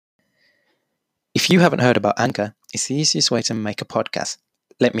If you haven't heard about Anchor, it's the easiest way to make a podcast.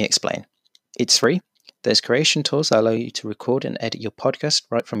 Let me explain. It's free. There's creation tools that allow you to record and edit your podcast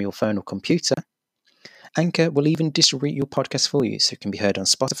right from your phone or computer. Anchor will even distribute your podcast for you so it can be heard on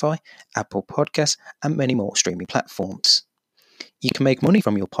Spotify, Apple Podcasts, and many more streaming platforms. You can make money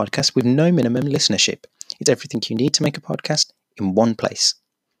from your podcast with no minimum listenership. It's everything you need to make a podcast in one place.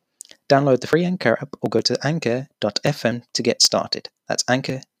 Download the free Anchor app or go to anchor.fm to get started. That's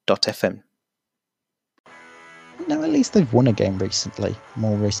anchor.fm. No, at least they've won a game recently,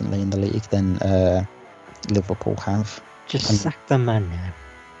 more recently in the league than Liverpool have. Just sack the man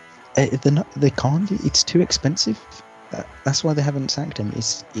now. They can't. It's too expensive. That's why they haven't sacked him.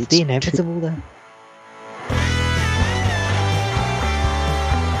 It's the inevitable though.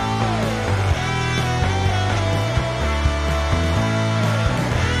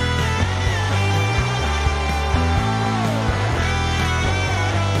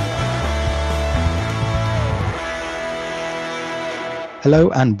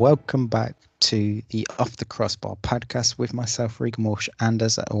 Hello and welcome back to the Off the Crossbar podcast with myself, Regan Walsh, and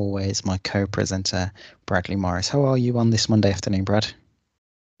as always, my co-presenter, Bradley Morris. How are you on this Monday afternoon, Brad?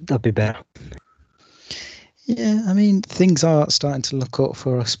 That'd be better. Yeah, I mean, things are starting to look up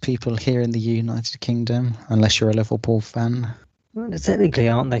for us people here in the United Kingdom, unless you're a Liverpool fan. Well, technically,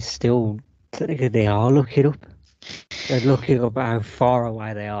 aren't they still? Technically, they are looking up. They're looking up how far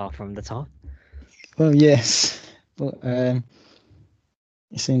away they are from the top. Well, yes, but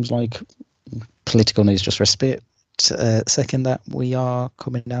it seems like political news just respite. Second, that we are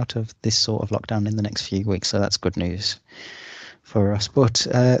coming out of this sort of lockdown in the next few weeks, so that's good news for us. But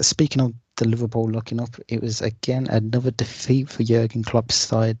speaking of the Liverpool looking up, it was again another defeat for Jurgen Klopp's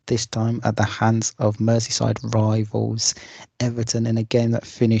side, this time at the hands of Merseyside rivals Everton in a game that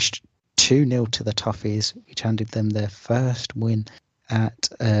finished 2-0 to the Toffees, which handed them their first win at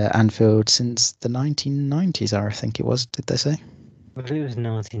Anfield since the 1990s, I think it was, did they say? I believe it was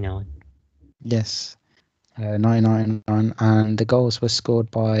 99. Yes, 999, and the goals were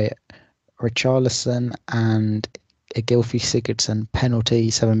scored by Richarlison and a Gylfi Sigurdsson penalty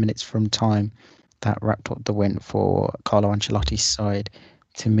 7 minutes from time that wrapped up the win for Carlo Ancelotti's side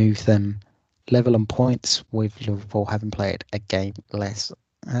to move them level on points, with Liverpool having played a game less.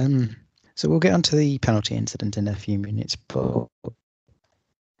 So we'll get onto the penalty incident in a few minutes, but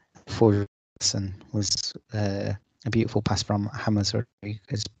Richarlison was a beautiful pass from James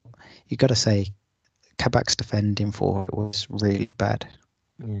Rodriguez. You got to say, Kabak's defending for it was really bad.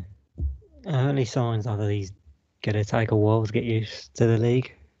 Yeah. Early signs are that he's going to take a while to get used to the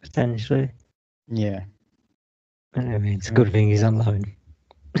league, potentially. Yeah. I mean, it's a good thing he's on loan.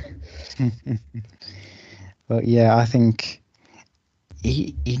 But yeah, I think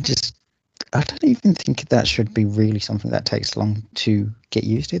he just... I don't even think that should be really something that takes long to get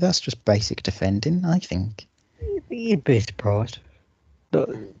used to. That's just basic defending, I think. You'd be surprised. But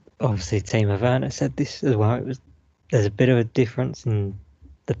obviously, Timo Werner said this as well. There's a bit of a difference in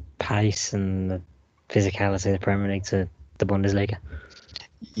the pace and the physicality of the Premier League to the Bundesliga.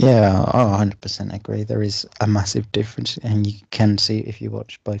 Yeah, I 100% agree. There is a massive difference, and you can see it if you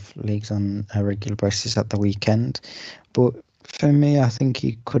watch both leagues on a regular basis at the weekend. But for me, I think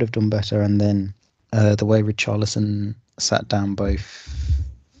he could have done better. And then the way Richarlison sat down both...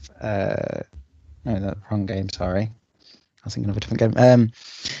 No, that wrong game, sorry. I was thinking of a different game.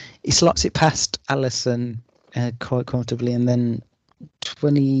 He slots it past Alisson quite comfortably, and then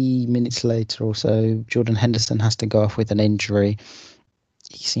 20 minutes later or so, Jordan Henderson has to go off with an injury.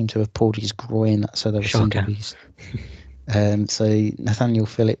 He seemed to have pulled his groin, so there was injuries. So Nathaniel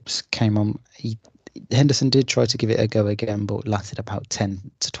Phillips came on. Henderson did try to give it a go again, but lasted about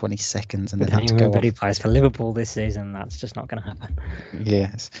 10 to 20 seconds and then had to go off. He plays for Liverpool this season. That's just not going to happen.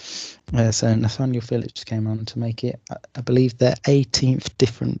 Yes. So Nathaniel Phillips came on to make it, I believe, their 18th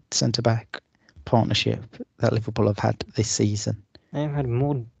different centre-back partnership that Liverpool have had this season. They've had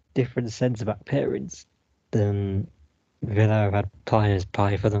more different centre-back pairings than Villa have had players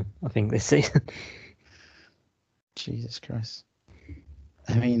play for them, I think, this season. Jesus Christ.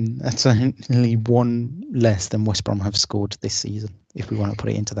 I mean, that's only one less than West Brom have scored this season, if we want to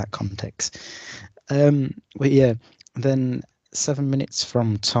put it into that context. But yeah, then 7 minutes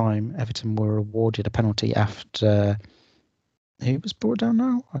from time, Everton were awarded a penalty after... Who was brought down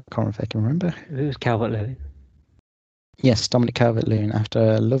now? I can't remember if I can remember. It was Calvert-Lewin. Yes, Dominic Calvert-Lewin, after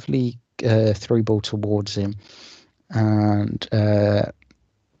a lovely through ball towards him, and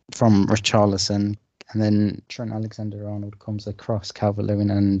from Richarlison. And then Trent Alexander-Arnold comes across Calvert-Lewin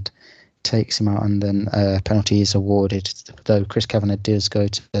and takes him out, and then a penalty is awarded, though Chris Kavanagh does go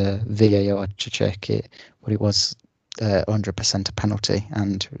to the VAR to check it, but it was 100% a penalty,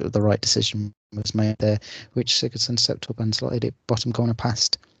 and the right decision was made there, which Sigurdsson stepped up and slotted it bottom corner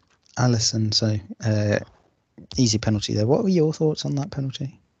past Alisson. So easy penalty there. What were your thoughts on that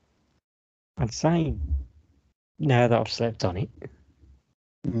penalty? I'd say, now that I've slept on it,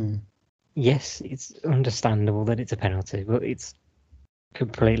 yes, it's understandable that it's a penalty, but it's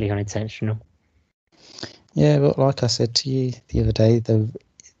completely unintentional. Yeah, but like I said to you the other day, the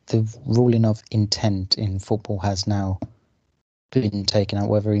ruling of intent in football has now been taken out,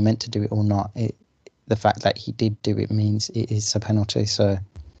 whether he meant to do it or not. The fact that he did do it means it is a penalty. So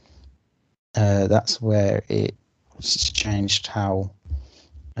that's where it's changed how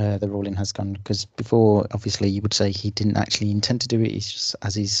the ruling has gone. Because before, obviously, you would say he didn't actually intend to do it. He's just,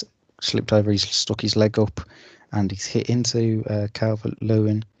 as he's slipped over, he's stuck his leg up and he's hit into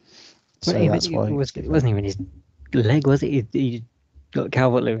Calvert-Lewin. So that's why it wasn't even his leg, was it? He got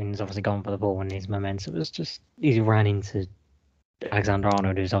Calvert-Lewin's obviously gone for the ball, and his momentum was just he ran into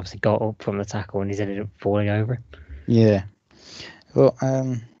Alexander-Arnold, who's obviously got up from the tackle, and he's ended up falling over. Yeah. Well,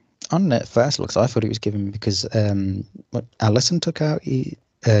 on first looks, I thought it was given because Alisson took out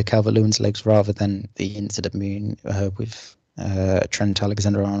Calvert-Lewin's legs rather than the incident being with Trent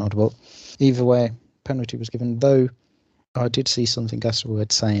Alexander-Arnold. But either way, penalty was given. Though I did see something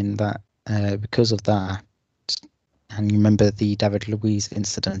afterwards saying that because of that, and you remember the David Luiz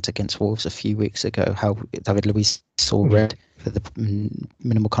incident against Wolves a few weeks ago, how David Luiz saw red for the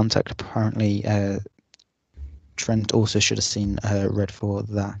minimal contact. Apparently, Trent also should have seen red for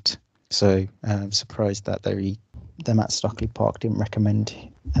that. So I'm surprised that them at Stockley Park didn't recommend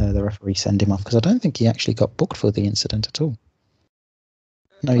the referee send him off, because I don't think he actually got booked for the incident at all.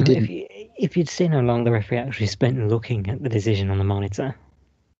 No, he didn't. If you'd seen how long the referee actually spent looking at the decision on the monitor,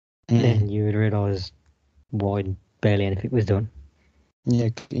 then you would realise why barely anything was done. Yeah,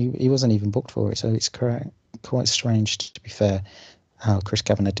 he wasn't even booked for it, so it's quite strange, to be fair, how Chris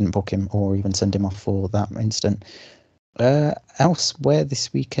Kavanagh didn't book him or even send him off for that incident. Elsewhere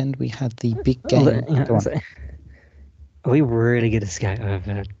this weekend, we had the big game. Are we really going to skate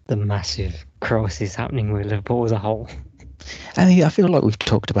over the massive crisis happening with Liverpool as a whole? I feel like we've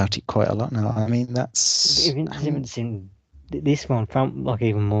talked about it quite a lot now. I mean, that's... This one felt like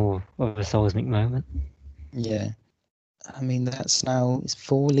even more of a seismic moment. Yeah. I mean, that's now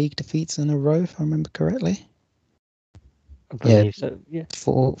 4 league defeats in a row, if I remember correctly. I believe so, yeah.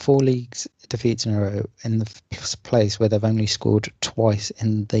 4 leagues defeats in a row in the place where they've only scored twice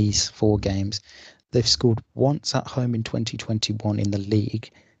in these 4 games. They've scored once at home in 2021 in the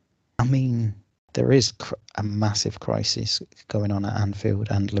league. I mean, there is a massive crisis going on at Anfield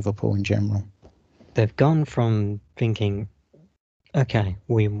and Liverpool in general. They've gone from thinking, okay,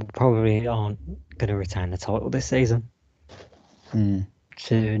 we probably aren't going to retain the title this season,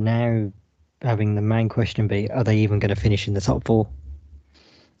 to now having the main question be, are they even going to finish in the top 4?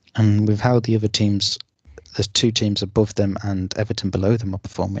 And with how the other teams, there's 2 teams above them and Everton below them are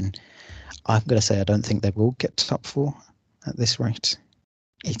performing, I'm going to say I don't think they will get to top 4 at this rate.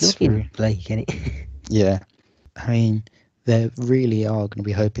 It's looking bleak, isn't it? Yeah. I mean, they really are going to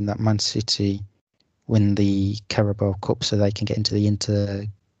be hoping that Man City win the Carabao Cup so they can get into the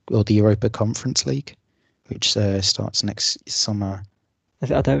the Europa Conference League, which starts next summer.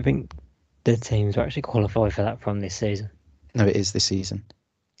 I don't think the teams are actually qualified for that from this season. No, it is this season.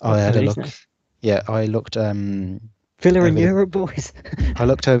 I had a look. Yeah, I looked. Villa in Europe, boys. I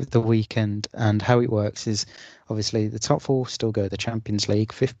looked over the weekend, and how it works is obviously the top 4 still go to the Champions League.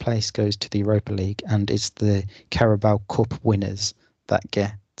 5th place goes to the Europa League, and it's the Carabao Cup winners that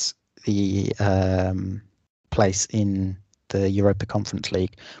get the place in the Europa Conference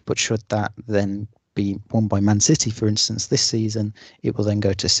League. But should that then be won by Man City, for instance, this season, it will then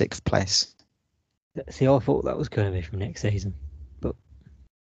go to 6th place. See, I thought that was going to be from next season, but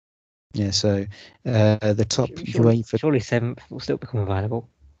yeah. So the top UEFA, surely 7th will still become available.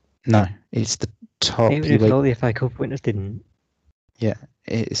 No, it's the top. Even if all the FA Cup winners didn't. Yeah,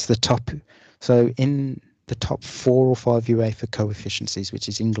 it's the top. So in the top 4 or 5 UEFA coefficiencies, which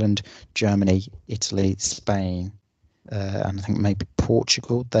is England, Germany, Italy, Spain, and I think maybe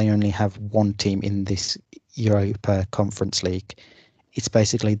Portugal, they only have 1 team in this Europa Conference League. It's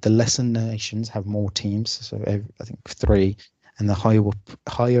basically the lesser nations have more teams, so I think 3, and the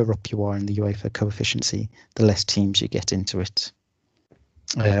higher up you are in the UEFA coefficiency, the less teams you get into it.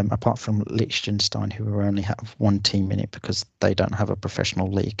 Apart from Liechtenstein, who only have 1 team in it because they don't have a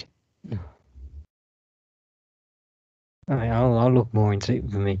professional league. I'll look more into it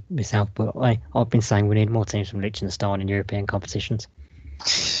for myself, but I've been saying we need more teams from Liechtenstein in European competitions.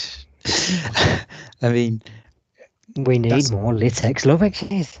 I mean, We need That's- more Litex love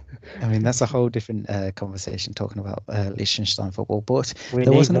exes. I mean, that's a whole different conversation talking about Liechtenstein football. But We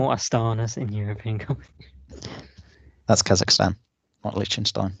there need wasn't. more Astanas in European Cup. That's Kazakhstan, not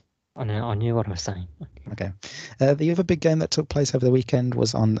Liechtenstein. I knew what I was saying. Okay. The other big game that took place over the weekend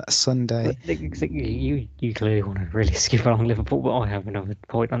was on Sunday. You clearly want to really skip along Liverpool, but I have another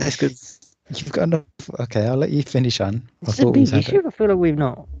point on this because You've got enough. Okay, I'll let you finish on. it's a big issue. I feel like we've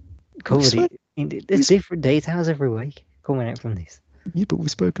not covered spoke- it. There's different details every week coming out from this. Yeah, but we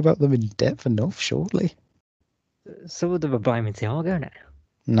spoke about them in depth enough, surely. Some of them are blaming Thiago now.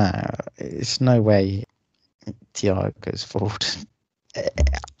 No, it's no way Thiago's fault.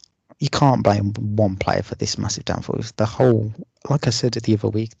 You can't blame one player for this massive downfall. It's the whole, like I said the other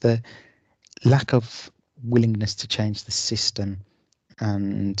week, the lack of willingness to change the system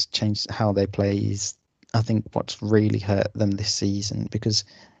and change how they play is, I think, what's really hurt them this season, because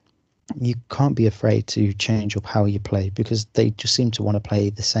you can't be afraid to change up how you play, because they just seem to want to play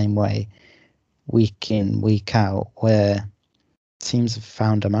the same way week in, week out, where teams have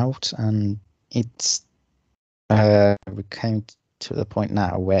found them out, and it's we came to the point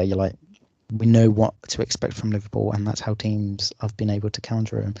now where you're like, we know what to expect from Liverpool, and that's how teams have been able to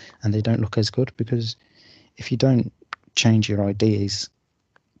counter them, and they don't look as good, because if you don't change your ideas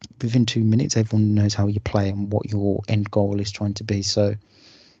within 2 minutes, everyone knows how you play and what your end goal is trying to be. So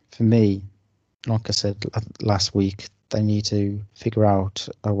for me, like I said last week, they need to figure out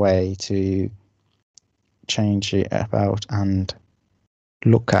a way to change it about and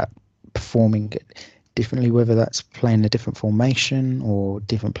look at performing differently, whether that's playing a different formation or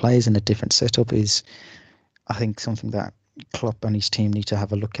different players in a different setup is, I think, something that Klopp and his team need to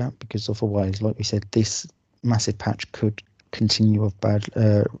have a look at, because otherwise, like we said, this massive patch could continue a bad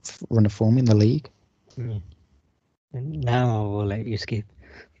run of form in the league. Yeah. And now I will let you skip.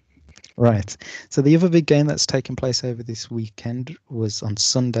 Right. So the other big game that's taken place over this weekend was on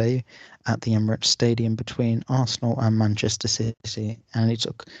Sunday at the Emirates Stadium between Arsenal and Manchester City, and it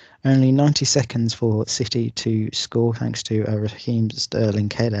took only 90 seconds for City to score thanks to a Raheem Sterling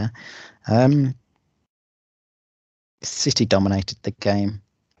header. City dominated the game.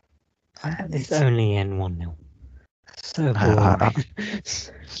 It's only N1-0. So boring.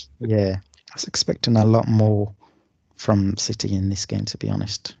 Yeah, I was expecting a lot more from City in this game, to be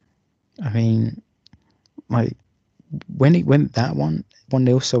honest. I mean, like, when it went that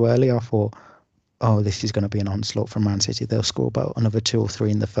 1-0 so early, I thought, oh, this is going to be an onslaught from Man City. They'll score about another 2 or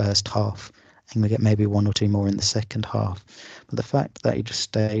 3 in the first half, and we get maybe 1 or 2 more in the second half. But the fact that it just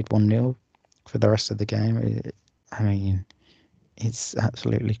stayed 1-0 for the rest of the game, I mean, it's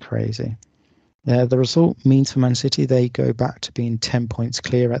absolutely crazy. The result means for Man City, they go back to being 10 points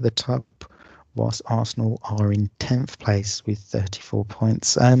clear at the top, whilst Arsenal are in 10th place with 34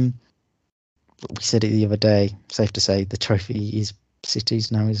 points. We said it the other day, safe to say the trophy is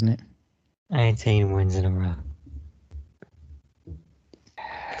City's now, isn't it? 18 wins in a row.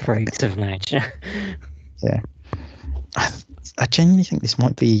 Freaks of nature. Yeah. I genuinely think this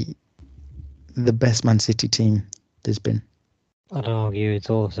might be the best Man City team there's been. I'd argue it's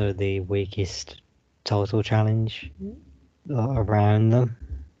also the weakest total challenge around them.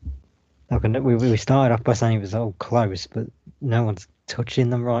 Like, we started off by saying it was all close, but no one's touching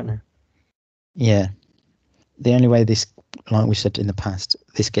them right now. Yeah. The only way this, like we said in the past,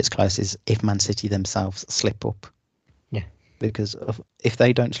 this gets close is if Man City themselves slip up. Yeah. Because if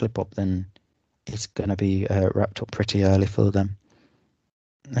they don't slip up, then it's going to be wrapped up pretty early for them.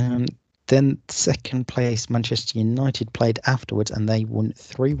 Then second place, Manchester United played afterwards, and they won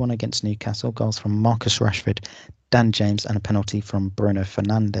 3-1 against Newcastle. Goals from Marcus Rashford, Dan James, and a penalty from Bruno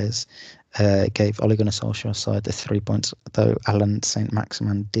Fernandes gave Ole Gunnar Solskjaer's side the 3 points, though Alan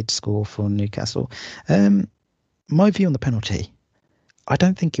Saint-Maximin did score for Newcastle. My view on the penalty, I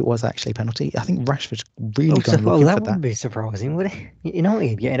don't think it was actually a penalty. I think Rashford's really gone looking that for that. wouldn't be surprising, would it?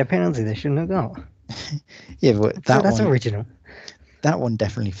 United getting a penalty they shouldn't have got. Yeah, but That's original. That one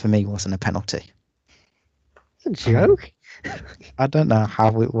definitely for me wasn't a penalty. It's a joke. I don't know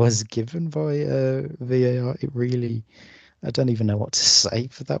how it was given by VAR. I don't even know what to say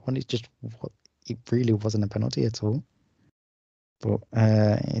for that one. It really wasn't a penalty at all. But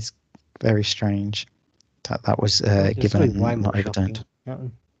it's very strange that was given and not overturned.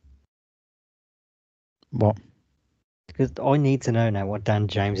 What? Because I need to know now what Dan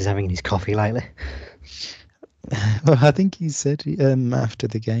James is having in his coffee lately. Well, I think he said after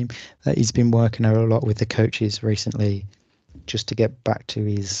the game that he's been working a lot with the coaches recently, just to get back to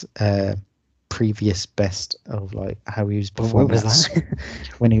his previous best of like how he was What performing was that?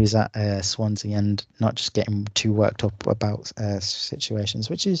 when he was at Swansea, and not just getting too worked up about situations,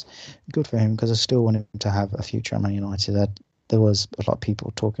 which is good for him, because I still want him to have a future at Man United. There was a lot of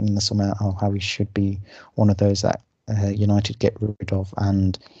people talking in the summer how he should be one of those that United get rid of,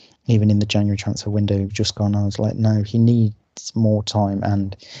 and even in the January transfer window just gone, I was like, no, he needs more time.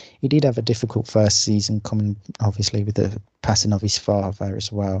 And he did have a difficult first season, coming obviously with the passing of his father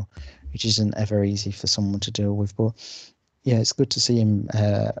as well, which isn't ever easy for someone to deal with. But yeah, it's good to see him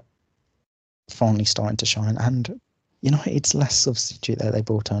finally starting to shine. And United's last substitute that they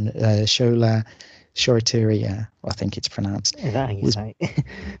brought on, Shola Shoriteria, I think it's pronounced. Is that how you say it?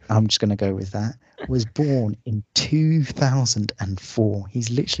 I'm just going to go with that. Was born in 2004. He's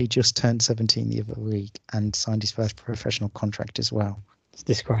literally just turned 17 the other week and signed his first professional contract as well. It's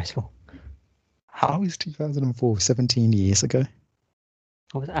disgraceful. How is 2004 17 years ago?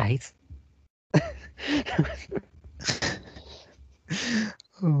 I was 8.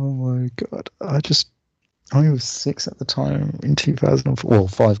 Oh my god. I was 6 at the time in 2004. Well,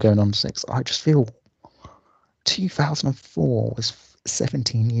 5 going on 6. I just feel 2004 was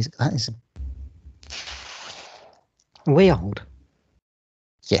 17 years. That is... Are we old?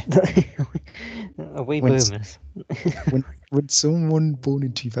 Yeah. Are we When- boomers? When someone born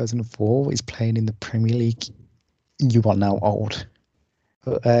in 2004 is playing in the Premier League, you are now old.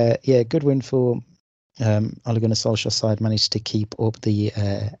 But, yeah, good win for Ole Gunnar Solskjaer's side. Managed to keep up the,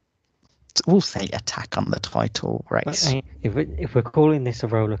 we'll say, attack on the title race. If we're calling this a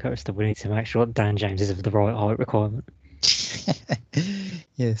roller coaster, we need to make sure Dan James is of the right height requirement.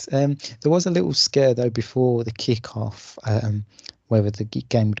 Yes. There was a little scare though before the kick-off, whether the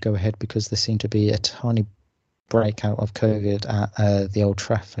game would go ahead, because there seemed to be a tiny breakout of COVID at the Old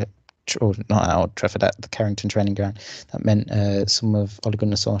Trafford, or not at Old Trafford, at the Carrington training ground. That meant some of Ole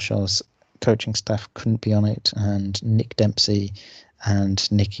Gunnar Solskjaer's coaching staff couldn't be on it, and Mark Dempsey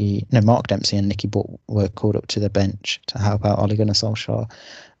and Nicky Butt were called up to the bench to help out Ole Gunnar Solskjaer.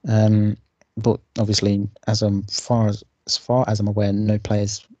 But obviously, as far as I'm aware, no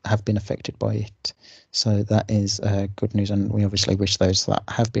players have been affected by it. So that is good news, and we obviously wish those that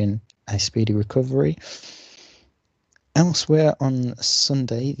have been a speedy recovery. Elsewhere on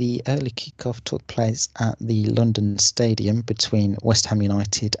Sunday, the early kick-off took place at the London Stadium between West Ham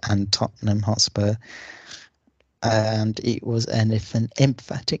United and Tottenham Hotspur. And it was an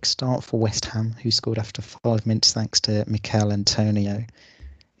emphatic start for West Ham, who scored after 5 minutes thanks to Mikel Antonio.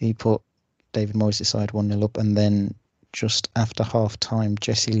 He put David Moyes' side 1-0 up, and then just after half-time,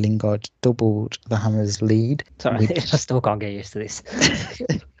 Jesse Lingard doubled the Hammers' lead. Sorry, I still can't get used to this.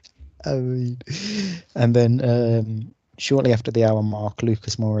 I mean, and then shortly after the hour mark,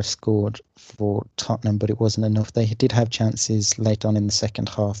 Lucas Moura scored for Tottenham, but it wasn't enough. They did have chances late on in the second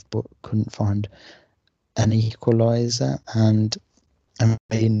half, but couldn't find an equaliser. And I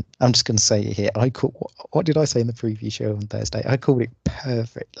mean, I'm just going to say it here. What did I say in the preview show on Thursday? I called it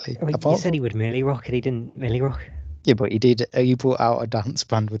perfectly. You said he would Millie Rock, and he didn't Millie Rock. Yeah, but he did. He brought out a dance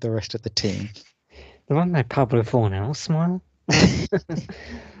band with the rest of the team. The one made Pablo Fornell smile.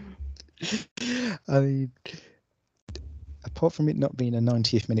 I mean, apart from it not being a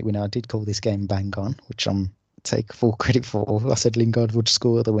 90th minute winner, I did call this game bang on, which I'm take full credit for. I said Lingard would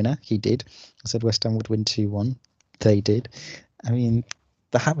score the winner. He did. I said West Ham would win 2-1. They did. I mean,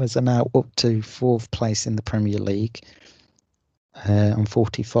 the Hammers are now up to 4th place in the Premier League on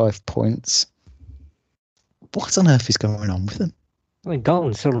 45 points. What on earth is going on with them? I mean, Goal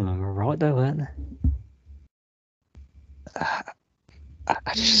and Sullivan were right though, weren't they?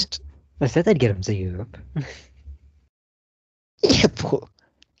 I just... They said they'd get them to Europe. Yeah, but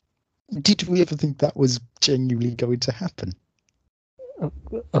did we ever think that was genuinely going to happen?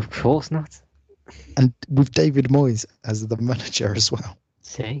 Of course not. And with David Moyes as the manager as well.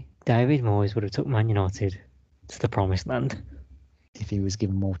 See, David Moyes would have took Man United to the promised land if he was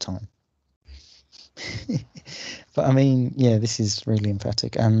given more time. But I mean, yeah, this is really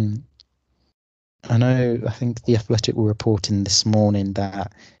emphatic. I think the Athletic were reporting this morning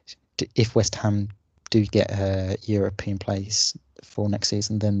that if West Ham do get a European place for next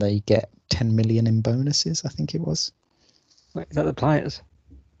season, then they get 10 million in bonuses, I think it was. Wait, is that the players?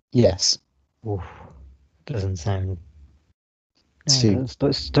 Yes. Oof, doesn't sound... Two.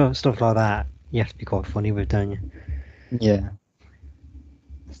 Stuff like that, you have to be quite funny with, don't you? Yeah.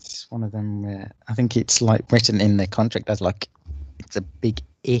 It's one of them where I think it's like written in their contract as like it's a big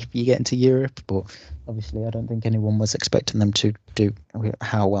if you get into Europe, but obviously I don't think anyone was expecting them to do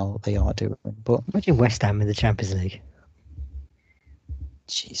how well they are doing. But imagine West Ham in the Champions League.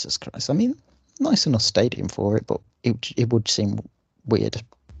 Jesus Christ! I mean, nice enough stadium for it, but it would seem weird.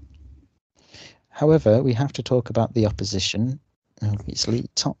 However, we have to talk about the opposition. Obviously,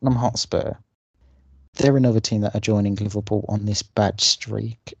 Tottenham Hotspur. They're another team that are joining Liverpool on this bad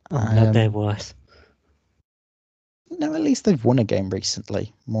streak. Oh no, they're worse. No, at least they've won a game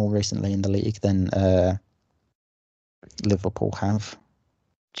recently, more recently in the league than Liverpool have.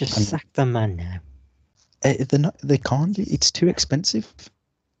 Just sack the man now. They can't. It's too expensive.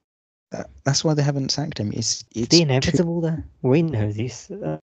 That's why they haven't sacked him. It's the inevitable there. We know this.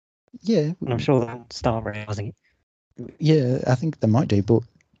 Yeah. And I'm sure they'll start realising it. Yeah, I think they might do, but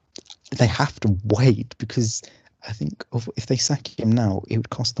they have to wait because I think if they sack him now, it would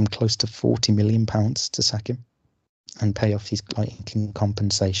cost them close to £40 million to sack him and pay off his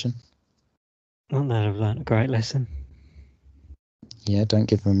compensation. Well, they'd have learned a great lesson. Yeah, don't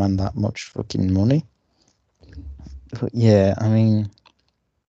give a man that much fucking money. But yeah, I mean,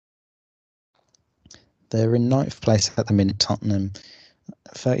 they're in 9th place at the minute, Tottenham,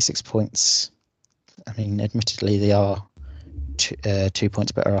 36 points. I mean, admittedly, they are 2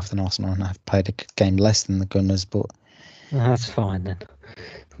 points better off than Arsenal and have played a game less than the Gunners, but that's fine then.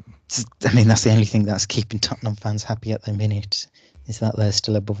 I mean, that's the only thing that's keeping Tottenham fans happy at the minute, is that they're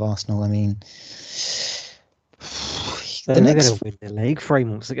still above Arsenal. I mean, they were going to win the league 3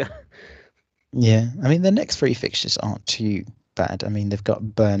 months ago. Yeah, I mean, the next 3 fixtures aren't too bad. I mean, they've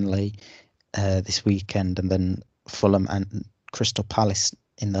got Burnley this weekend and then Fulham and Crystal Palace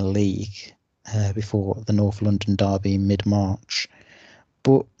in the league before the North London derby mid-March.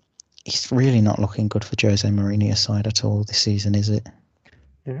 But it's really not looking good for Jose Mourinho's side at all this season, is it?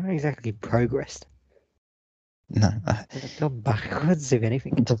 They're not exactly progressed. No. They've gone backwards, if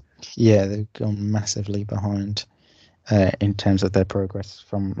anything. Yeah, they've gone massively behind in terms of their progress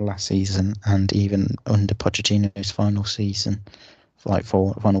from last season and even under Pochettino's final season,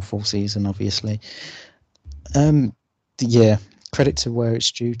 final full season, obviously. Yeah, credit to where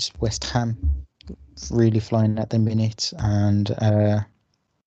it's due to West Ham, really flying at the minute, and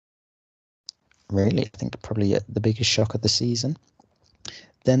really, I think probably the biggest shock of the season.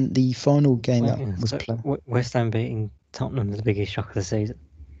 Then the final game was played. West Ham beating Tottenham is the biggest shock of the season.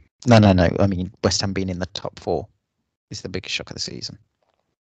 No. I mean, West Ham being in the top 4 is the biggest shock of the season.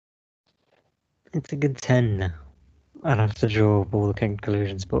 It's a good 10 now. I'd have to draw up all the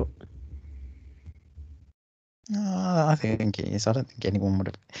conclusions, but I think it is. I don't think anyone would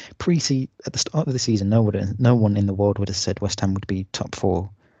have at the start of the season. No one in the world would have said West Ham would be top 4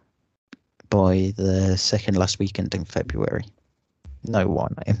 by the second last weekend in February. No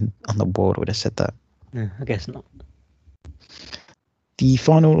one on the world would have said that. No, I guess not. The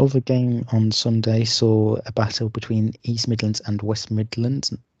final other game on Sunday saw a battle between East Midlands and West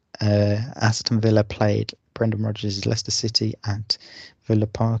Midlands. Aston Villa played Brendan Rodgers' Leicester City at Villa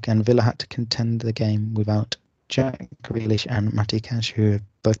Park, and Villa had to contend the game without Jack Grealish and Matty Cash, who have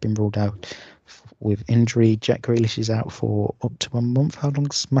both been ruled out with injury. Jack Grealish is out for up to 1 month. How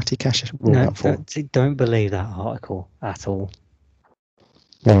long's Matty Cash ruled out for? Don't believe that article at all.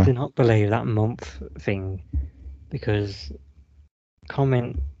 Yeah. Do not believe that month thing, because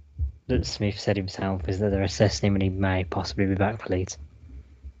comment that Smith said himself is that they're assessing him and he may possibly be back for Leeds.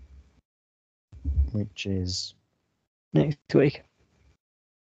 Which is next week.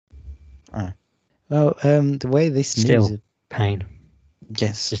 Oh. Well, the way this still news... pain.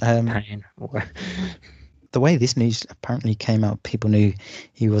 Yes. Just pain. The way this news apparently came out, people knew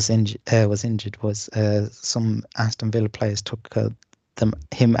he was injured. Was some Aston Villa players took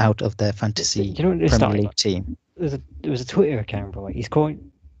him out of their fantasy Premier League team. There was a Twitter account, right? He's quite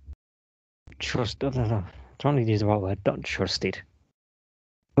trusted. I don't know. I'm trying to use the right word. Not trusted.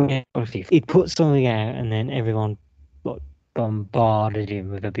 He'd put something out, and then everyone bombarded him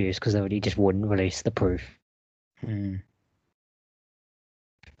with abuse because he just wouldn't release the proof.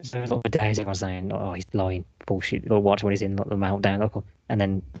 So a lot of days everyone's saying, "Oh, he's lying, bullshit." Or watch when he's in the meltdown, and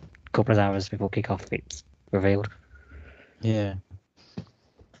then a couple of hours before kick-off, it's revealed. Yeah.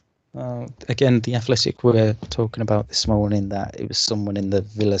 Again, the Athletic were talking about this morning that it was someone in the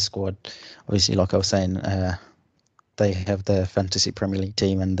Villa squad. Obviously, like I was saying, they have their fantasy Premier League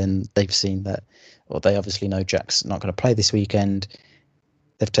team, and then they've seen that, or they obviously know Jack's not going to play this weekend.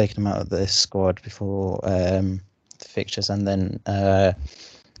 They've taken him out of the squad before the fixtures, and then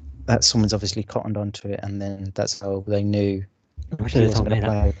that someone's obviously cottoned onto it, and then that's how they knew he was going to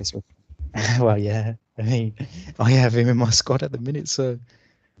play this week. Well, yeah, I mean, I have him in my squad at the minute, so.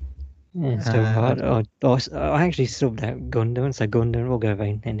 Yeah, I actually subbed out Gundogan, so Gundogan will go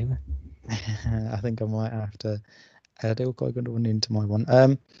Vane anyway. I think I might have to add Gundogan into my one.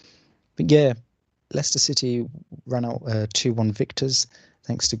 But yeah, Leicester City ran out 2-1 victors.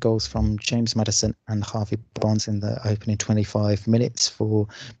 thanks to goals from James Maddison and Harvey Barnes in the opening 25 minutes for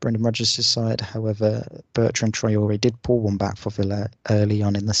Brendan Rodgers' side. However, Bertrand Traore did pull one back for Villa early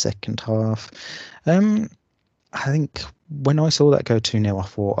on in the second half. I think when I saw that go 2-0, I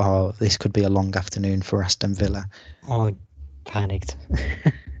thought, oh, this could be a long afternoon for Aston Villa. I panicked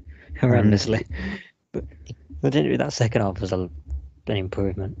horrendously. But generally, that second half was an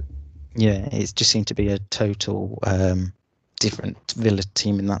improvement. Yeah, it just seemed to be a total different Villa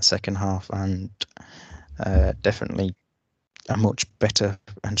team in that second half, and definitely a much better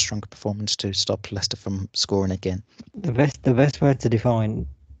and stronger performance to stop Leicester from scoring again. The best way to define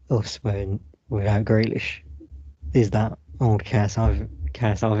us without Grealish is that old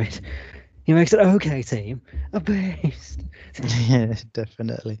Karsavit. He makes an okay team a beast. Yeah,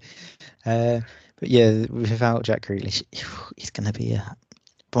 definitely. But yeah, without Jack Grealish, he's going to be a...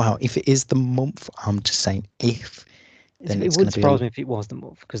 Wow, if it is the month, I'm just saying if, then it would surprise me if it was the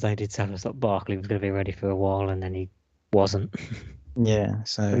month, because they did tell us that Barkley was going to be ready for a while, and then he wasn't. Yeah,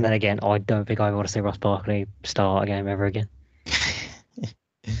 so... And then again, I don't think I want to see Ross Barkley start a game ever again.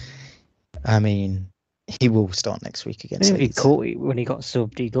 I mean, he will start next week against Leeds. When he got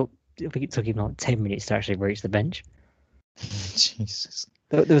subbed, I think it took him like 10 minutes to actually reach the bench. Jesus.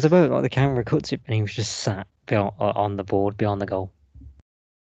 There was a moment like the camera cuts it and he was just sat on the board behind the goal.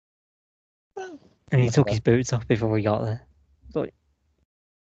 Well, and he took his boots off before he got there. Like,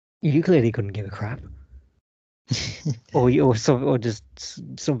 you clearly couldn't give a crap. or just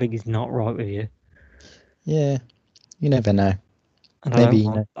something is not right with you. Yeah, you never know. And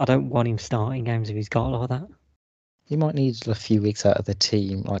I don't want him starting games if he's got like that. He might need a few weeks out of the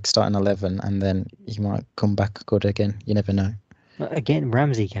team, like starting 11, and then he might come back good again. You never know. Again,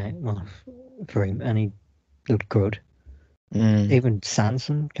 Ramsey came off for him, and he looked good. Even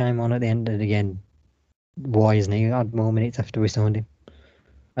Sanson came on at the end, and again, why isn't he had more minutes after we signed him?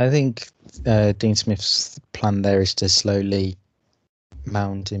 I think Dean Smith's plan there is to slowly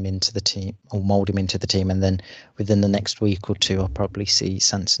mould him into the team, and then within the next week or two, I'll probably see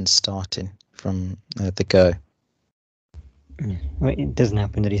Sanson starting from the go. Well, it doesn't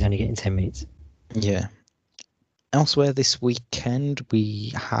happen that he's only getting 10 minutes. Yeah. Elsewhere this weekend,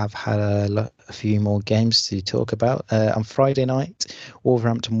 we have had a few more games to talk about. On Friday night,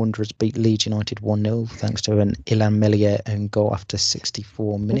 Wolverhampton Wanderers beat Leeds United 1-0 thanks to an Ilan Meslier own goal after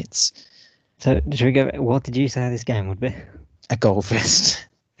 64 minutes. So, should we go? What did you say this game would be? A goal fest.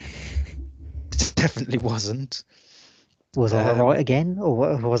 It definitely wasn't. Was I right again,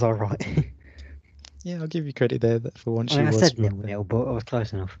 or was I right? Yeah, I'll give you credit there for once. I said 0-0, but I was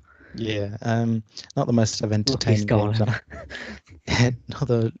close enough. Yeah, not the most entertaining games. Not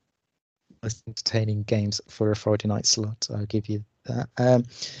the most entertaining games for a Friday night slot. I'll give you that.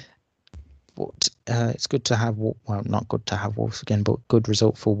 But it's good to have. Well, not good to have Wolves again, but good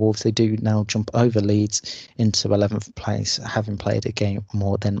result for Wolves. They do now jump over Leeds into 11th place, having played a game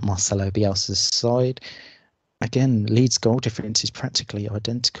more than Marcelo Bielsa's side. Again, Leeds' goal difference is practically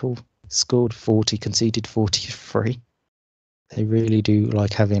identical. Scored 40, conceded 43. They really do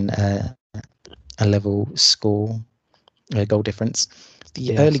like having a level score, goal difference.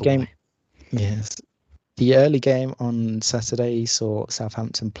 The early game on Saturday saw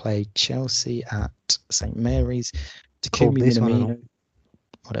Southampton play Chelsea at St Mary's. Takumi Minamino.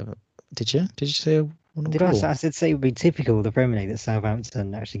 Whatever. Did you say one? Did I said say it would be typical of the Premier League that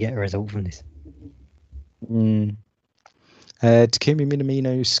Southampton actually get a result from this. Takumi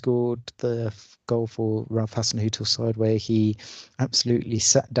Minamino scored the goal for Ralph Hasenhüttl's side, where he absolutely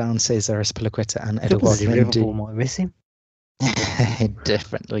sat down Cesar Azpilicueta and Eduardo Mendy. Liverpool might miss him.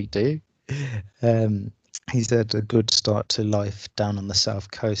 Definitely do. He's had a good start to life down on the south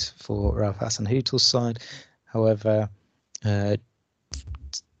coast for Ralph Hasenhüttl's side. However,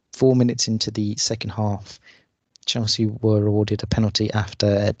 4 minutes into the second half, Chelsea were awarded a penalty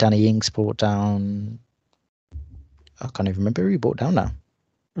after Danny Ings brought down... I can't even remember who he brought down now.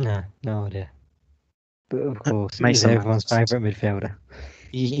 No idea. But of course, he's everyone's favourite midfielder.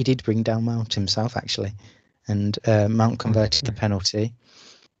 He did bring down Mount himself, actually. And Mount converted the penalty.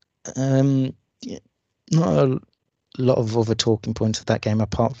 Not a lot of other talking points of that game,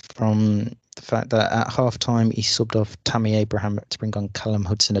 apart from the fact that at half-time he subbed off Tammy Abraham to bring on Callum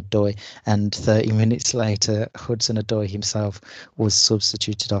Hudson-Odoi, and 30 minutes later, Hudson-Odoi himself was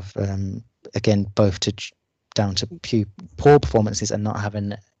substituted off, again, both down to poor performances and not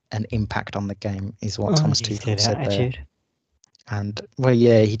having an impact on the game, is what Thomas Tuchel said there. And, well,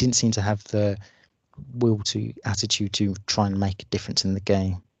 yeah, he didn't seem to have the attitude to try and make a difference in the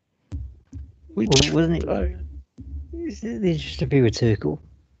game. Wasn't it? It's just a bit of Tuchel,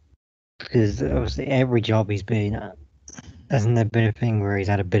 because obviously every job he's been at, Hasn't there been a thing where he's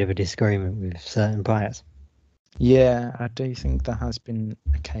had a bit of a disagreement with certain players? Yeah, I do think there has been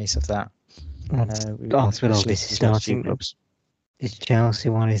a case of that. Arsenal this is starting. Is Chelsea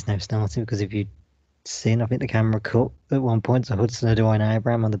one is now starting because if you'd seen, I think the camera cut at one point to Hudson-Odoi and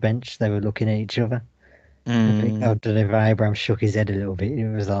Abraham on the bench. They were looking at each other. I think I don't know if Abraham shook his head a little bit.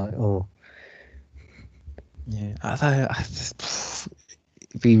 It was like, oh. Yeah,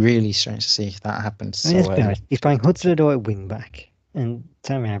 it'd be really strange to see if that happens. I mean, let's be honest, he's playing Hudson-Odoi at wing back, and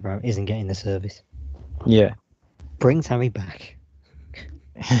Tammy Abraham isn't getting the service. Yeah. Bring Tammy back.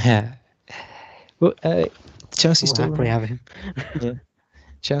 Yeah. Well, Chelsea We'll still happily have him. Yeah.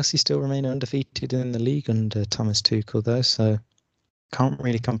 Chelsea still remain undefeated in the league under Thomas Tuchel, though, so can't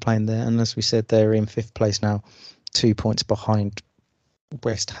really complain there. And as we said, they're in 5th place now, 2 points behind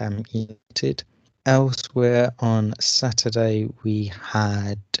West Ham United. Elsewhere on Saturday, we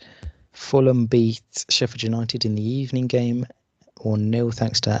had Fulham beat Sheffield United in the evening game 1-0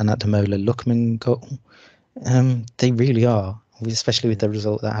 thanks to an Ademola Lookman goal. They really are, especially with the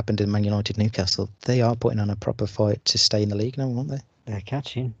result that happened in Man United Newcastle. They are putting on a proper fight to stay in the league now, aren't they? They're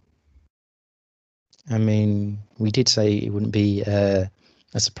catching. I mean, we did say it wouldn't be a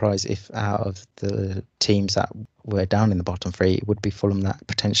surprise if out of the teams that were down in the bottom 3, it would be Fulham that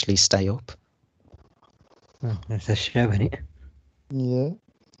potentially stay up. Oh, there's a show in it. Yeah.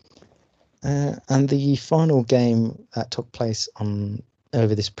 And the final game that took place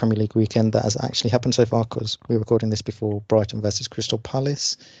over this Premier League weekend that has actually happened so far, because we're recording this before Brighton versus Crystal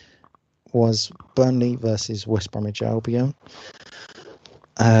Palace, was Burnley versus West Bromwich Albion.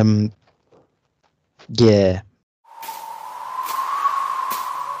 Yeah.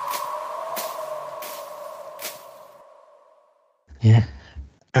 Yeah.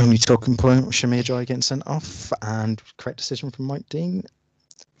 Only talking point, Shamir Jai getting sent off, and correct decision from Mike Dean.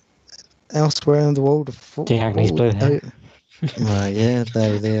 Elsewhere in the world of football... Diagne's blue hair. Right, yeah,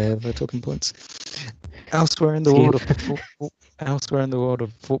 they're talking points. Elsewhere in the world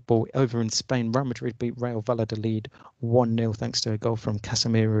of football, over in Spain, Real Madrid beat Real Valladolid 1-0 thanks to a goal from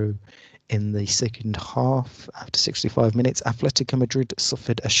Casemiro in the second half. After 65 minutes, Atletico Madrid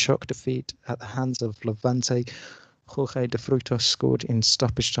suffered a shock defeat at the hands of Levante. Jorge de Frutos scored in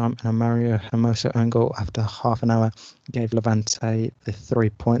stoppage time, and a Mario Hermoso own goal after half an hour gave Levante the 3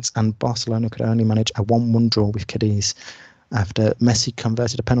 points, and Barcelona could only manage a 1-1 draw with Cadiz after Messi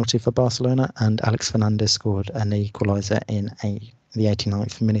converted a penalty for Barcelona and Alex Fernandez scored an equaliser in the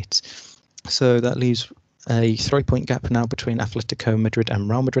 89th minute. So that leaves a 3-point gap now between Atletico Madrid and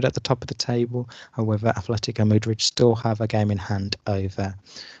Real Madrid at the top of the table. However, Atletico Madrid still have a game in hand over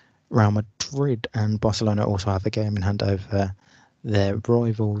Real Madrid, and Barcelona also have a game in hand over their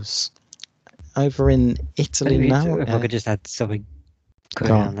rivals. Over in Italy now... If I could just add something quick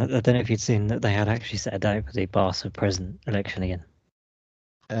on. I don't know if you'd seen that they had actually set a date for the Barca president election again.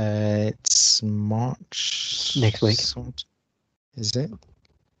 It's March... Next week. Is it?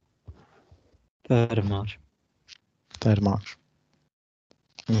 3rd of March. 3rd of March.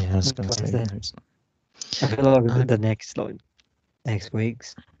 Yeah, I was going to say. I feel like the next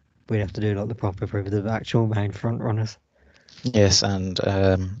week's, we'd have to do the proper proof of the actual main front runners. Yes, and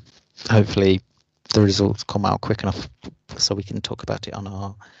hopefully the results come out quick enough so we can talk about it on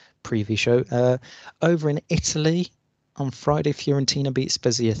our preview show. Over in Italy, on Friday, Fiorentina beat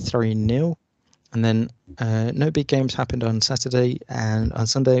Spezia 3-0. And then no big games happened on Saturday. And on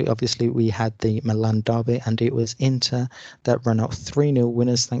Sunday, obviously, we had the Milan derby, and it was Inter that ran out 3-0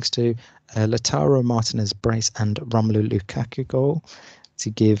 winners thanks to Lautaro Martinez brace and Romelu Lukaku goal to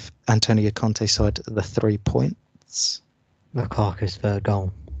give Antonio Conte's side the 3 points. Lukaku's third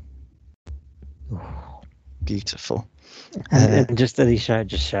goal. Beautiful. And just that he's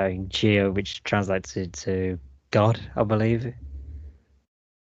showing Gio, which translates to God, I believe.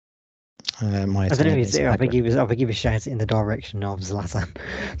 I don't know I think he was shouting in the direction of Zlatan.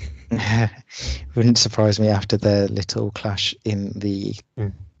 Wouldn't surprise me after their little clash in the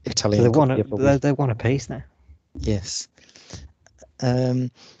Italian. So they won a piece now. Yes.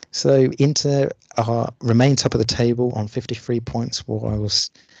 So Inter remain top of the table on 53 points,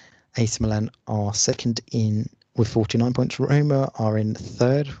 whilst AC Milan are second with 49 points. Roma are in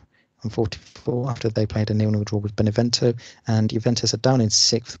third on 44 after they played a 0-0 draw with Benevento, and Juventus are down in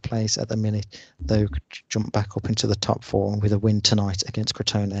 6th place at the minute, though could jump back up into the top 4 with a win tonight against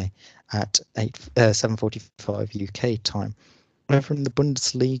Crotone at 7:45 UK time. Over in the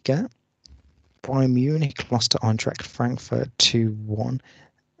Bundesliga, Bayern Munich lost to Eintracht Frankfurt 2-1.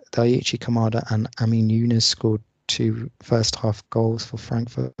 Daichi Kamada and Amin Younes scored 2 first half goals for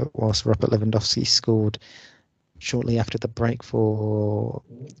Frankfurt, whilst Robert Lewandowski scored shortly after the break for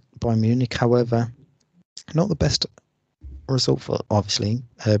Bayern Munich. However, not the best result for, obviously,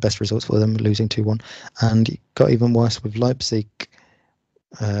 best results for them, losing 2-1. And it got even worse with Leipzig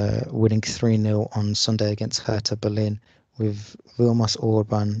winning 3-0 on Sunday against Hertha Berlin, with Vilmos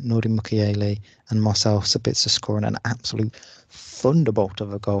Orban, Nuri Mukiele and Marcel Sabitzer scoring an absolute thunderbolt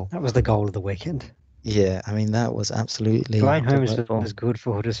of a goal. That was the goal of the weekend. Yeah, I mean, that was absolutely Brian Holmes delightful. was good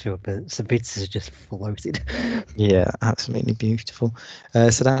for Huddersfield, but Sabitzer's just floated. Yeah, absolutely beautiful.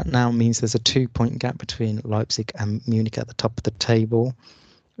 So that now means there's a 2-point gap between Leipzig and Munich at the top of the table.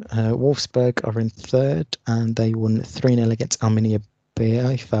 Wolfsburg are in third, and they won 3-0 against Arminia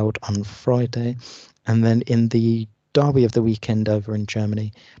Bielefeld on Friday. And then in the derby of the weekend over in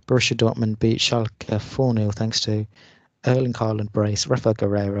Germany, Borussia Dortmund beat Schalke 4-0 thanks to Erling Haaland brace, Rafael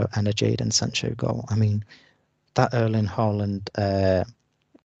Guerreiro and a Jadon Sancho goal. I mean, that Erling Haaland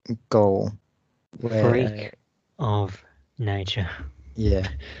goal. Freak of nature. Yeah.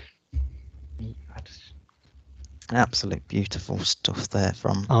 Absolute beautiful stuff there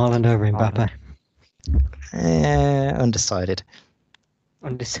from Haaland over Mbappe. Undecided.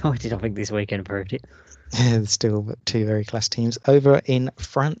 Undecided, I think this weekend proved it. Still two very class teams. Over in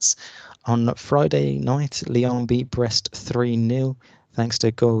France, on Friday night, Lyon beat Brest 3-0 thanks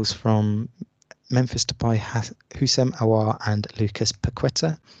to goals from Memphis Depay, Houssem Aouar and Lucas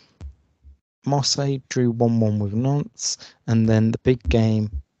Paqueta. Marseille drew 1-1 with Nantes, and then the big game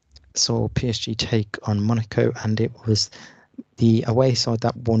saw PSG take on Monaco, and it was the away side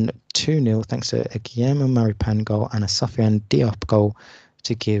that won 2-0 thanks to a Guillermo Maripan goal and a Sofiane Diop goal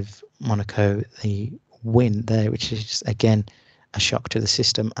to give Monaco the win there, which is again a shock to the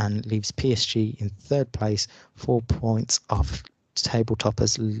system and leaves PSG in third place, 4 points off table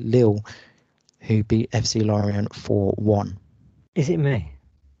toppers Lille, who beat FC Lorient 4-1. Is it me?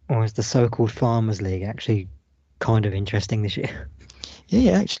 Or is the so-called Farmers League actually kind of interesting this year?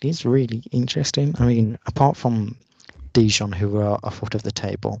 Yeah, actually, it's really interesting. I mean, apart from Dijon, who are afoot of the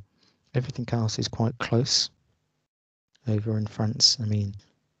table, everything else is quite close over in France. I mean,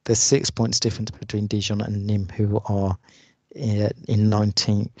 there's 6 points difference between Dijon and Nîmes, who are in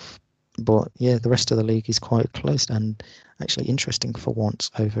 19th. But yeah, the rest of the league is quite close and actually interesting for once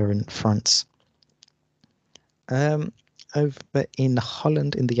over in France. Over in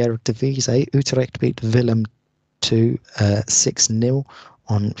Holland, in the Eredivisie, Utrecht beat Willem 6-0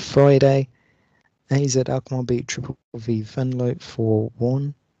 on Friday. AZ Alkmaar beat Triple V Venlo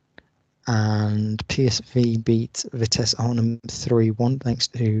 4-1. And PSV beat Vitesse Arnhem 3-1 thanks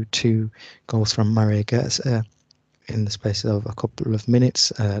to 2 goals from Mario Götze in the space of a couple of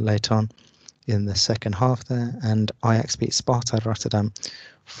minutes later on in the second half there. And Ajax beat Sparta Rotterdam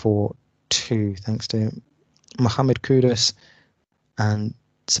 4-2 thanks to Mohamed Kudus and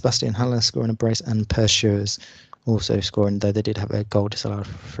Sebastian Haller scoring a brace, and Pershers also scoring, though they did have a goal disallowed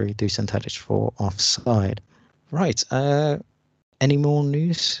through Dusan Tadic for offside. Right, any more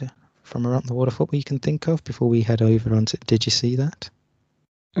news from around the water football you can think of before we head over on to Did You See That?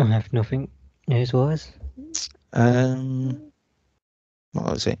 I have nothing news-wise. What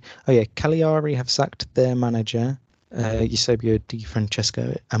was it? Oh yeah, Cagliari have sacked their manager, Eusebio Di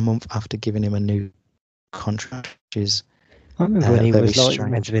Francesco, a month after giving him a new contract, which is I remember when he was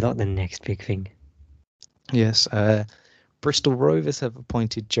strange. meant to be like the next big thing. Yes, Bristol Rovers have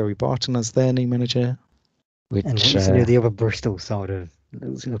appointed Jerry Barton as their new manager, which And it's the other Bristol side of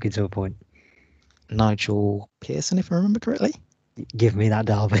looking to a point. Nigel Pearson, if I remember correctly. Give me that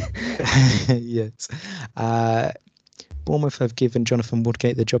derby. Yes. Bournemouth have given Jonathan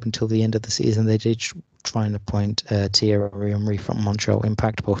Woodgate the job until the end of the season. They did try and appoint Thierry Henry from Montreal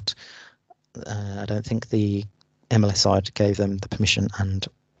Impact, but I don't think the MLS side gave them the permission. And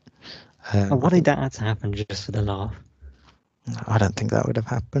I wanted that had to happen just for the laugh. I don't think that would have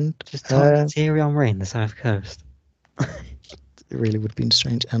happened. Just type Thierry Henry in the South Coast. It really would have been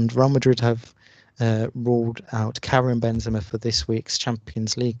strange. And Real Madrid have ruled out Karim Benzema for this week's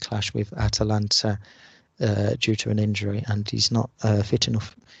Champions League clash with Atalanta due to an injury, and he's not fit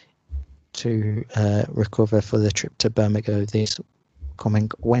enough to recover for the trip to Birmingham this coming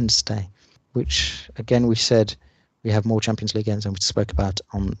Wednesday, which again we said we have more Champions League games than we spoke about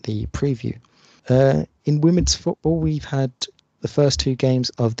on the preview. In women's football, we've had the first 2 games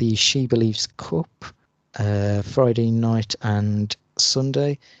of the She Believes Cup, Friday night and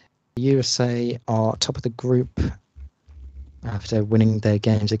Sunday. The USA are top of the group after winning their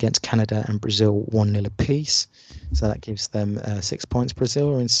games against Canada and Brazil 1-0 apiece. So that gives them 6 points.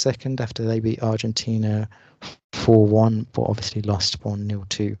 Brazil are in second after they beat Argentina 4-1, but obviously lost 1-0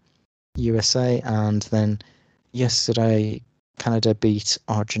 to USA. And then yesterday, Canada beat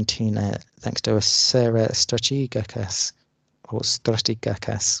Argentina thanks to a Sarah Stratigakas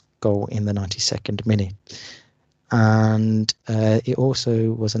goal in the 92nd minute. And it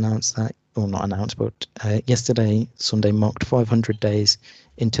also was announced that, or not announced, but yesterday, Sunday, marked 500 days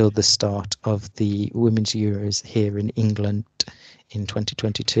until the start of the Women's Euros here in England in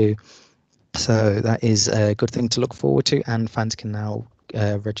 2022. So that is a good thing to look forward to, and fans can now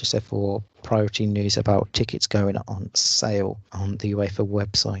register for priority news about tickets going on sale on the UEFA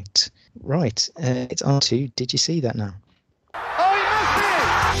website. Right, it's on to Did You See That Now? Oh, he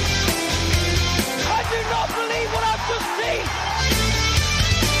missed it! I do not believe what I've just seen!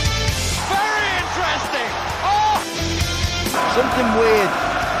 Very interesting! Oh! Something weird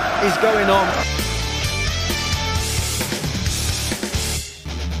is going on.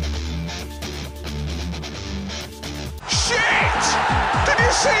 Shit! Did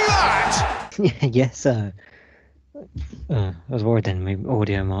you see that? Yes, I was worried then my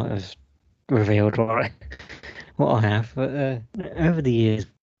audio might have revealed what I have, but over the years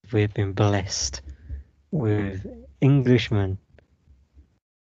we've been blessed with Englishmen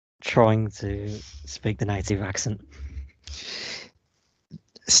trying to speak the native accent.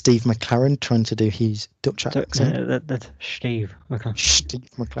 Steve McLaren trying to do his Dutch accent. That's Steve. Okay. Steve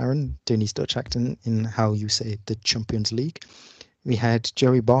McLaren doing his Dutch accent in how you say the Champions League. We had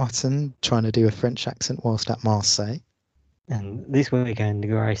Joey Barton trying to do a French accent whilst at Marseille. And this weekend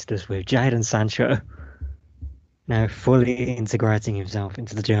graced us with Jadon Sancho, now fully integrating himself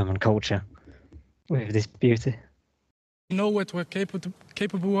into the German culture with this beauty. We know what we're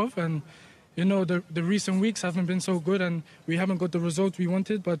capable of, and you know the recent weeks haven't been so good, and we haven't got the result we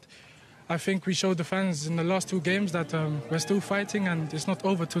wanted. But I think we showed the fans in the last two games that we're still fighting, and it's not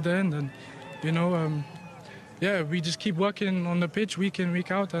over to the end. And you know, we just keep working on the pitch week in,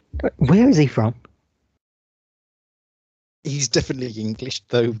 week out. Where is he from? He's definitely English,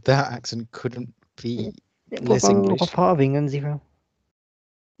 though that accent couldn't be less English. What part of England is he from?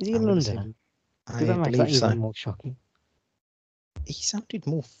 Is he in London? I That makes that believe so. even more shocking. He sounded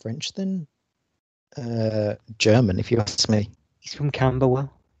more French than German, if you ask me. He's from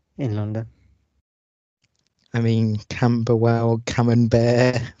Camberwell in London. I mean, Camberwell,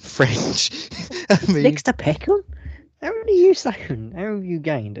 Camembert, French. I mean, Next to Peckham? How do you sound? How have you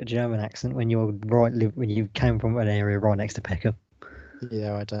gained a German accent when you're when you came from an area right next to Peckham?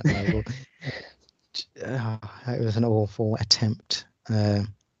 yeah, I don't know. It was an awful attempt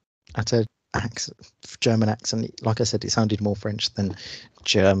at a German accent. Like I said, it sounded more French than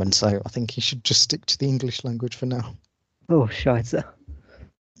German, so I think he should just stick to the English language for now. Oh, scheisse.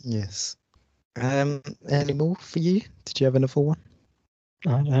 Yes. Any more for you? Did you have another one?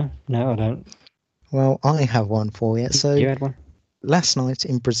 I don't know. No, I don't. Well, I have one for you. So You had one? last night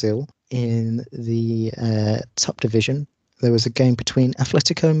in Brazil, in the top division, there was a game between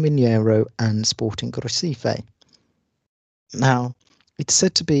Atletico Mineiro and Sporting Recife. Now, it's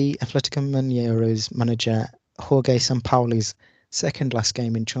said to be Atletico Mineiro's manager Jorge Sampaoli's second last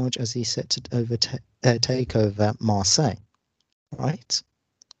game in charge, as he's set to take over Marseille. Right?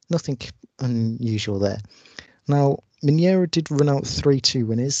 Nothing unusual there. Now, Mineiro did run out 3-2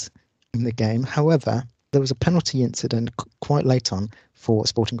 winners in the game. However, there was a penalty incident quite late on for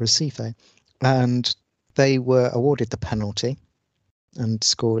Sporting Recife, and they were awarded the penalty and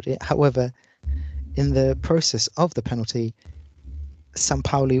scored it. However, in the process of the penalty,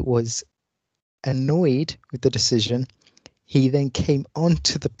 Sampaoli was annoyed with the decision. He then came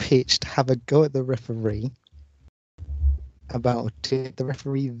onto the pitch to have a go at the referee about it. The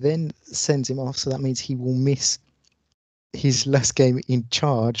referee then sends him off, so that means he will miss his last game in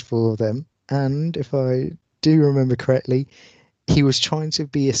charge for them. And if I do remember correctly, he was trying to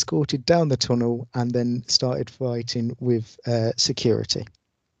be escorted down the tunnel and then started fighting with security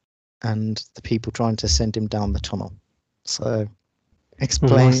and the people trying to send him down the tunnel. So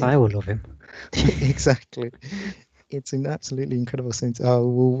explain. I will love him. Exactly. It's an absolutely incredible scene. I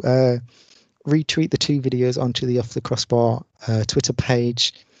will retweet the two videos onto the Off the Crossbar Twitter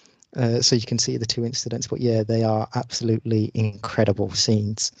page so you can see the two incidents. But yeah, they are absolutely incredible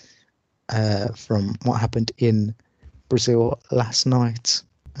scenes from what happened in Brazil last night.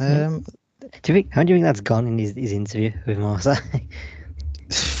 How do you think that's gone in his interview with Marseille?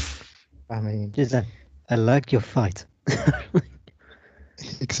 I mean, Just I liked your fight.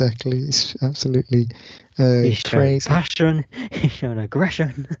 exactly. It's absolutely He's shown crazy. passion. He's shown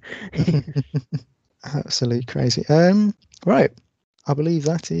aggression. Absolutely crazy. Right. I believe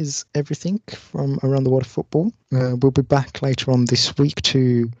that is everything from Around the World of Football. We'll be back later on this week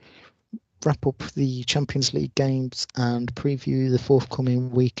to wrap up the Champions League games and preview the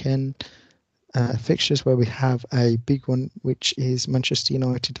forthcoming weekend fixtures, where we have a big one, which is Manchester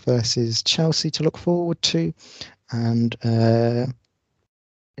United versus Chelsea to look forward to, and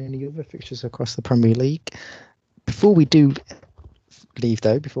any other fixtures across the Premier League. Before we do leave,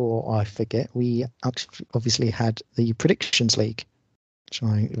 though, before I forget, we obviously had the Predictions League, which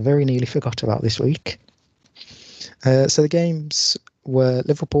I very nearly forgot about this week. So the games were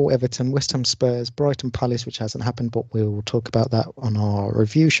Liverpool, Everton, West Ham, Spurs, Brighton, Palace, which hasn't happened, but we'll talk about that on our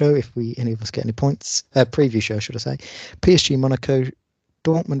review show if any of us get any points. Preview show, should I say. PSG, Monaco,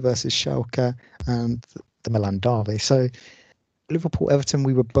 Dortmund versus Schalke, and the Milan derby. So Liverpool, Everton,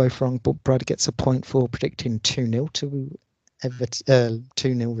 we were both wrong, but Brad gets a point for predicting 2-0 to Everton,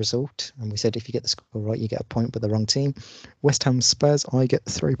 2-0 result. And we said if you get the score right, you get a point with the wrong team. West Ham, Spurs, I get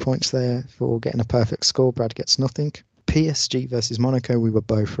 3 points there for getting a perfect score. Brad gets nothing. PSG versus Monaco, we were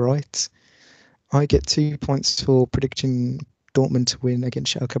both right. I get 2 points for predicting Dortmund to win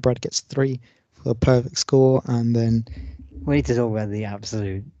against Schalke. Brad gets 3 for a perfect score. And then We need to talk about the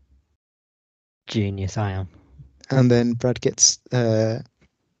absolute genius I am. And then Brad gets You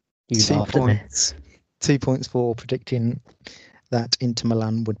 2 laughed at me. points. 2 points for predicting that Inter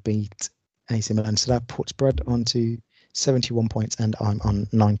Milan would beat AC Milan. So that puts Brad on to 71 points and I'm on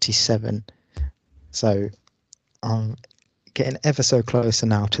 97. So I'm getting ever so closer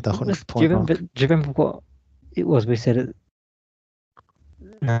now to the 100 point mark. Do you remember what it was we said?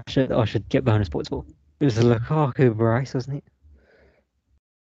 I should get bonus points for. It was a Lukaku brace, wasn't it?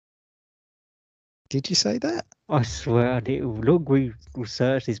 Did you say that? I swear I did. Look, we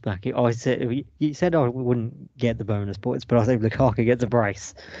searched this back. I said you said I wouldn't get the bonus points, but I think Lukaku gets a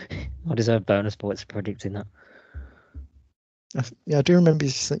brace. I deserve bonus points for predicting that. Yeah, I do remember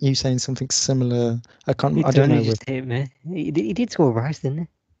you saying something similar. I don't know. Just hit me. He did score a brace, didn't he?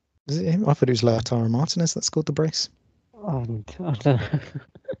 Was it him? I thought it was Lautaro Martinez that scored the brace. Oh, I don't know.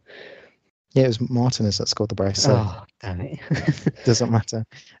 Yeah, it was Martinez that scored the brace. So Oh, damn it. doesn't matter.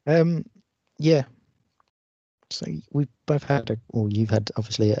 Yeah. So we've both had, you've had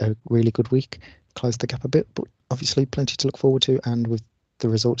obviously a really good week, closed the gap a bit, but obviously plenty to look forward to. And with the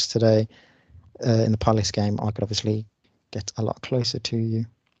results today in the Palace game, I could obviously get a lot closer to you.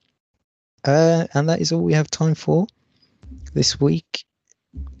 And that is all we have time for this week.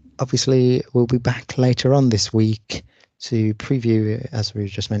 Obviously, we'll be back later on this week to preview, as we were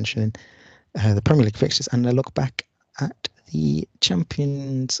just mentioning, the Premier League fixtures and a look back at the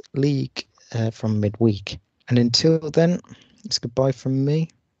Champions League from midweek. And until then, it's goodbye from me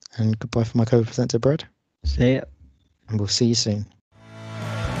and goodbye from my co-presenter, Brad. See ya. And we'll see you soon.